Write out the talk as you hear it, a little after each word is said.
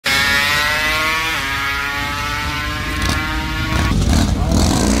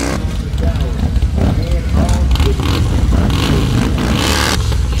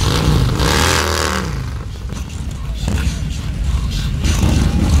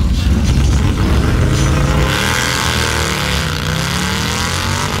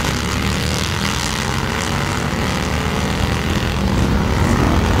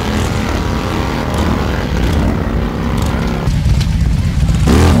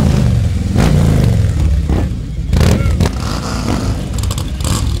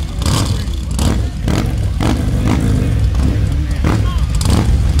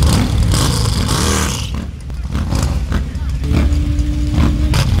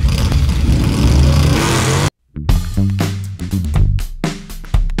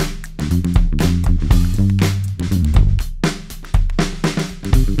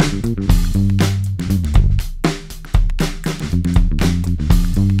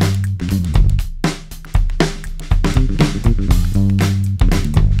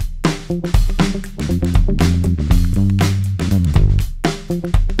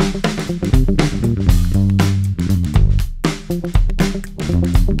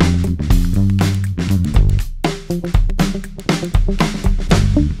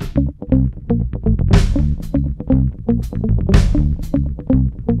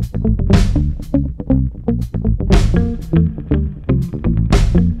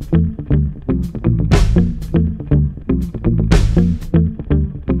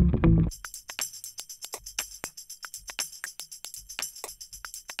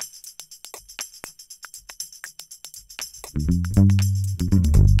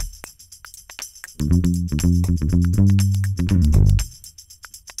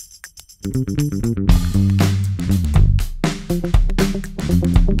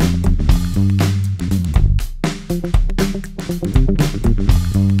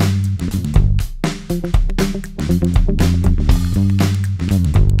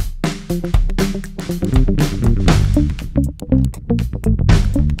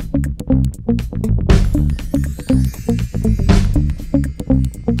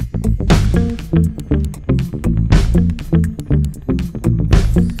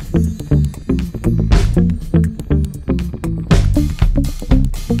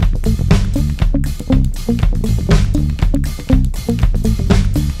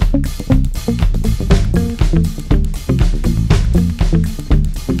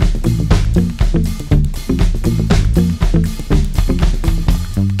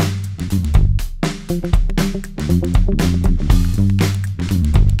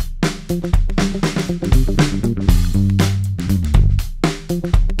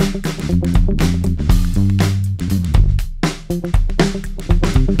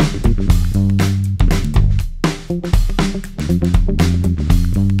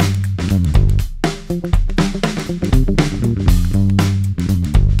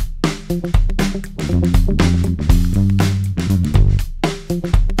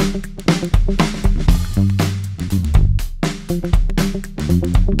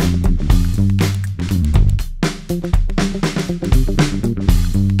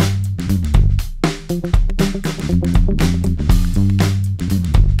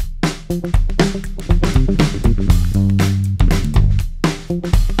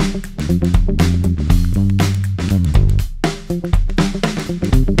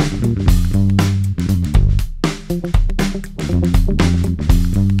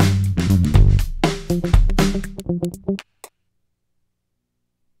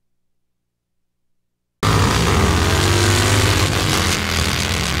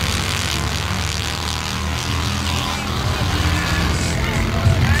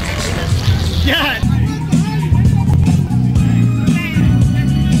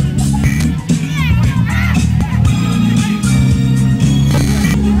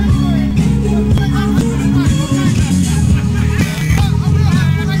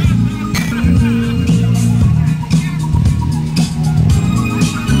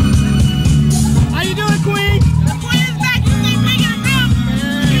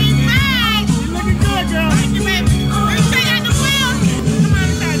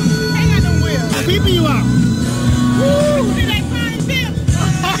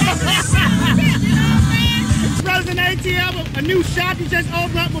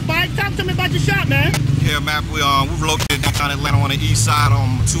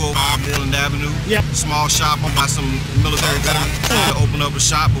Small shop. I'm by some military veterans to open up a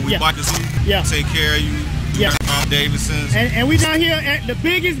shop, but we bikers take care of you. Davidson's. And we down here at the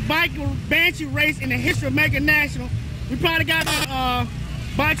biggest bike Banshee race in the history of Mega National. We probably got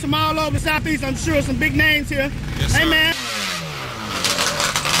bikes from all over the Southeast. I'm sure some big names here. Yes, hey, sir. man.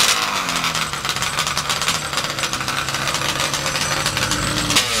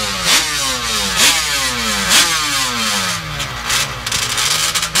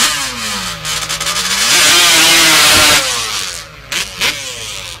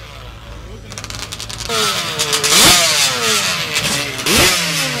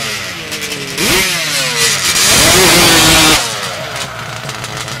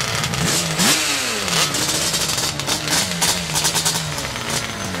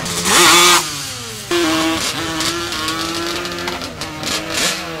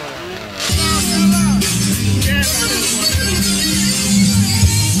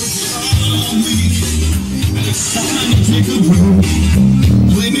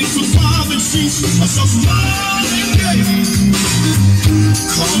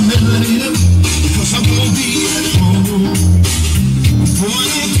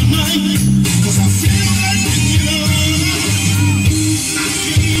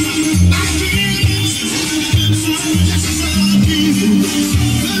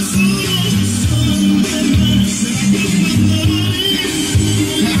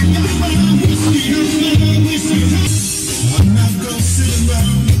 Go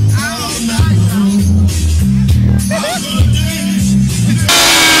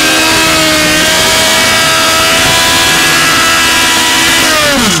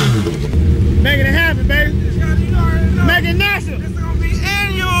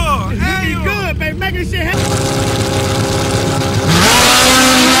this shit.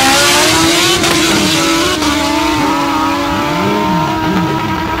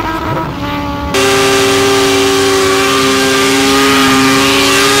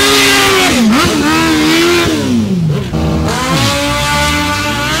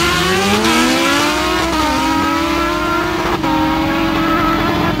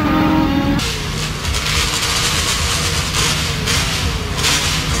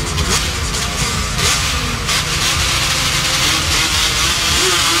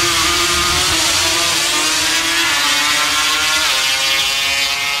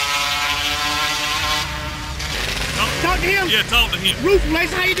 Yeah, talk to him. Roof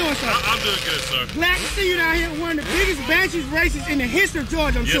Relations, how you doing, sir? I'm doing good, sir. Glad to see you down here at one of the biggest Banshee races in the history of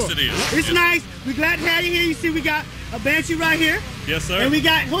Georgia, I'm sure. Yes, it is. It's yes. nice. We're glad to have you here. You see we got a Banshee right here. Yes, sir. And we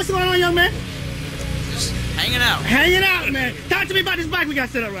got, what's going on, young man? Just hanging out. Hanging out, man. Talk to me about this bike we got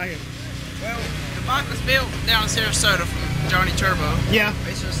set up right here. Well, the bike was built down in Sarasota from Johnny Turbo. Yeah.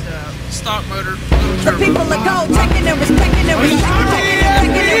 It's just a stock motor, little turbo. The people are gold, checking and respecting and respecting and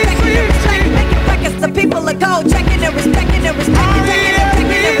respecting. The people are gold, checking and respecting and respecting,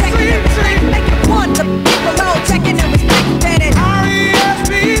 checking and respecting. Make it one. The people are checking and respecting it.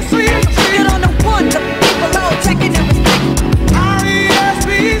 Get on the one. The people are checking and respecting.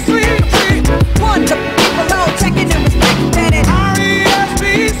 One. The people are checking and respecting it.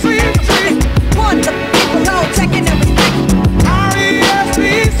 One. The people are checking and respecting.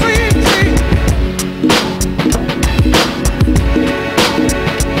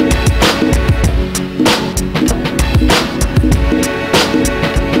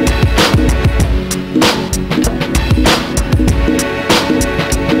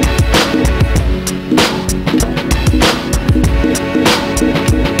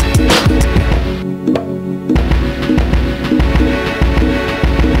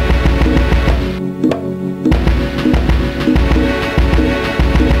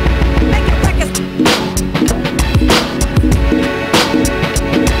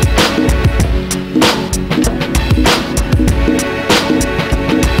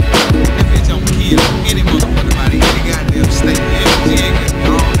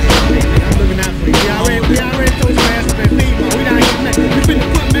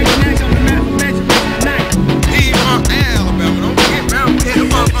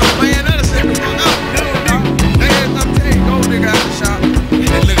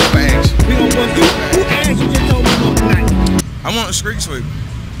 Street sweeper.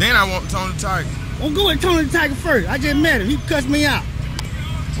 Then I want Tony the Tiger. Well, go with Tony the Tiger first. I just met him. He cussed me out.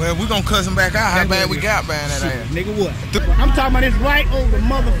 Well, we gonna cuss him back out. How bad we got bad that ass. Nigga, what? I'm talking about this right over the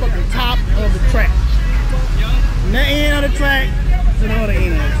motherfucking top of the track. From that end of the track to the other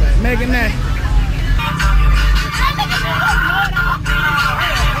end of the track. Making that.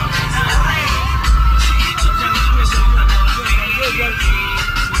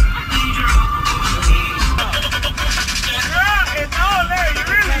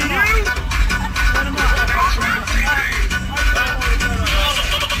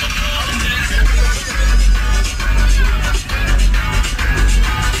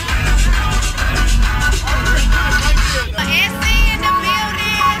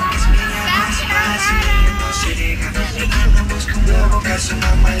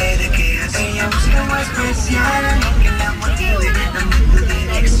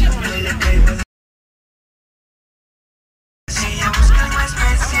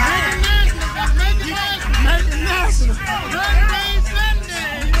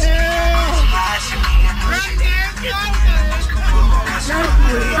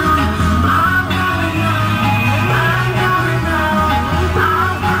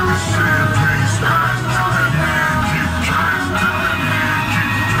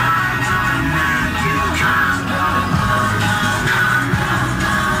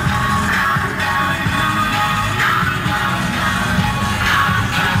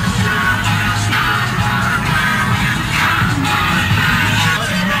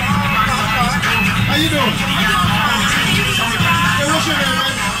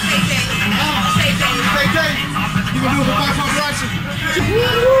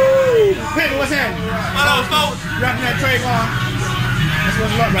 Petey, what's happening? Rapping that trademark. That's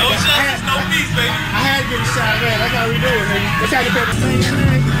what's up right there. No peace, baby. I had to get a shot of that. That's how we do it, baby. Let's have the paper sing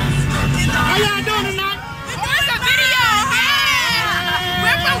tonight. How y'all doing tonight? We're doing some video. Hey!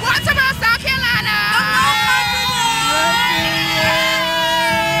 We're from Waterville, South Carolina.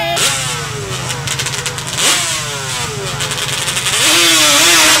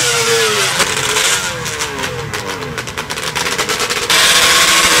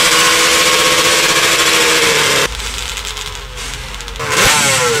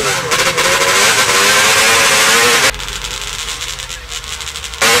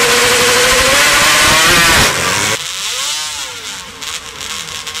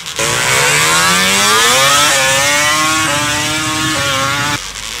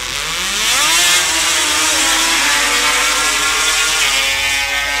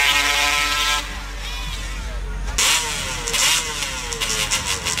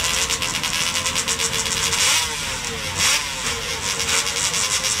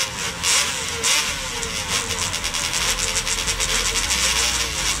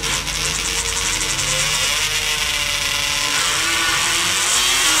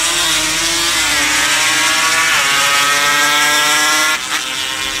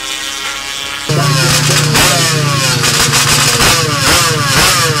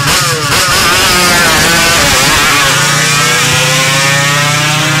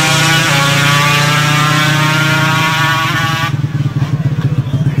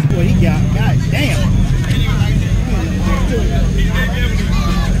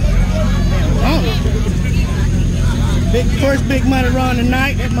 First big money run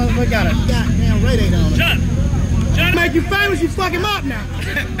tonight. That motherfucker got a goddamn radiator on it. John. Make you famous, you fuck him up now.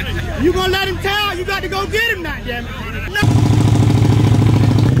 You gonna let him tell? You got to go get him now, damn it. No.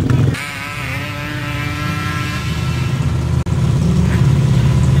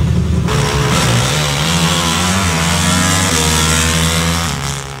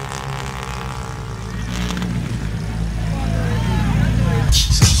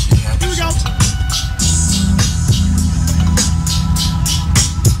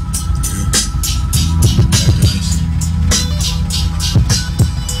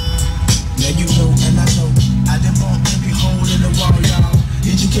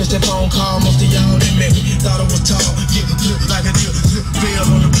 That phone call, most of y'all they met me. Thought I was tall, look like a deal. Fell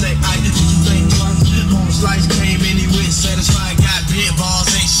on the black, I did you think twice. Home slice came anyway, satisfied, got big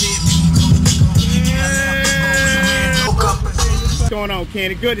balls, ain't shit. What's going on,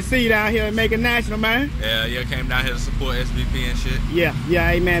 Kenny? Good to see you down here making national, man. Yeah, came down here to support SVP and shit. Yeah,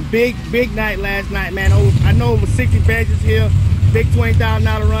 hey man, big night last night, man. I know over 60 badges here. Big $20,000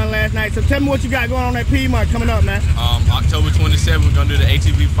 run last night. So tell me what you got going on at Piedmont coming up, man. October 27th, we're gonna do the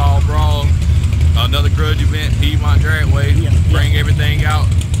ATV Fall Brawl, another grudge event, Piedmont Dragway. Bring everything out.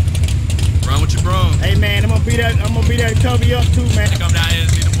 Run with your bros. Hey man, I'm gonna be there to cover you up too, man. Come down here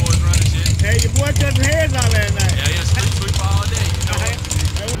and see the boys running shit. Hey, your boy cut some heads out last night. Yeah, street sweep all day.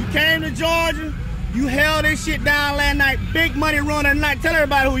 You know. You came to Georgia. You held this shit down last night. Big money run tonight. Tell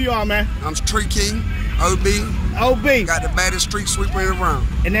everybody who you are, man. I'm Street King, OB. Got the baddest street sweeper around.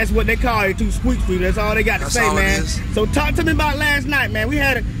 And that's what they call it too, squeak sweep. That's all they got to say, man. So talk to me about last night, man. We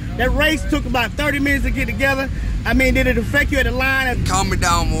had that race took about 30 minutes to get together. I mean, did it affect you at the line? Calm me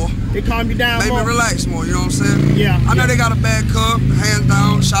down more. It calmed you down more? Made me relax more, you know what I'm saying? Yeah. I know they got a bad cub, hands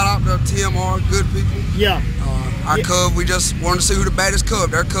down. Shout out to TMR, good people. Yeah. Our cub, we just wanted to see who the baddest cub.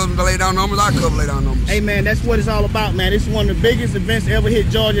 Their cubs lay down numbers, our cub lay down numbers. Hey man, that's what it's all about, man. This is one of the biggest events to ever hit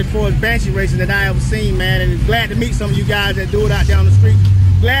Georgia as far as Banshee racing that I ever seen, man. And glad to meet some of you guys that do it out there on the street.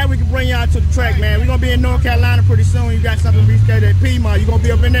 Glad we can bring y'all to the track, man. We're gonna be in North Carolina pretty soon. You got something to be scheduled at Piedmont. You gonna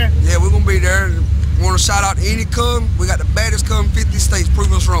be up in there? Yeah, we're gonna be there. Want to shout out any cub? We got the baddest cub in 50 states.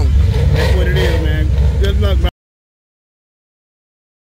 Prove us wrong. That's what it is, man. Good luck, bro.